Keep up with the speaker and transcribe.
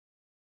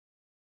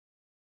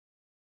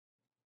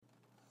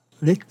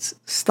Let's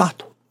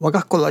start 我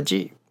が子ラ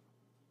ジ。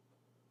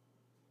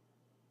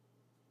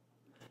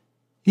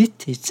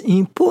It is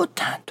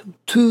important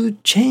to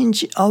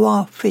change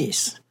our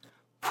faith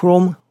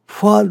from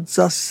for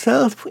the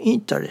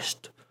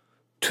self-interest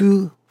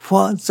to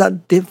for the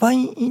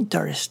divine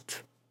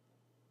interest.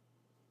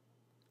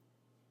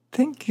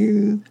 Thank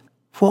you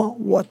for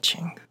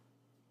watching.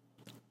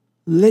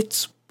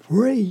 Let's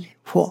pray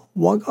for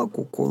我が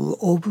心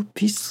of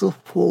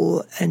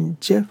peaceful and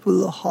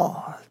joyful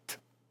heart.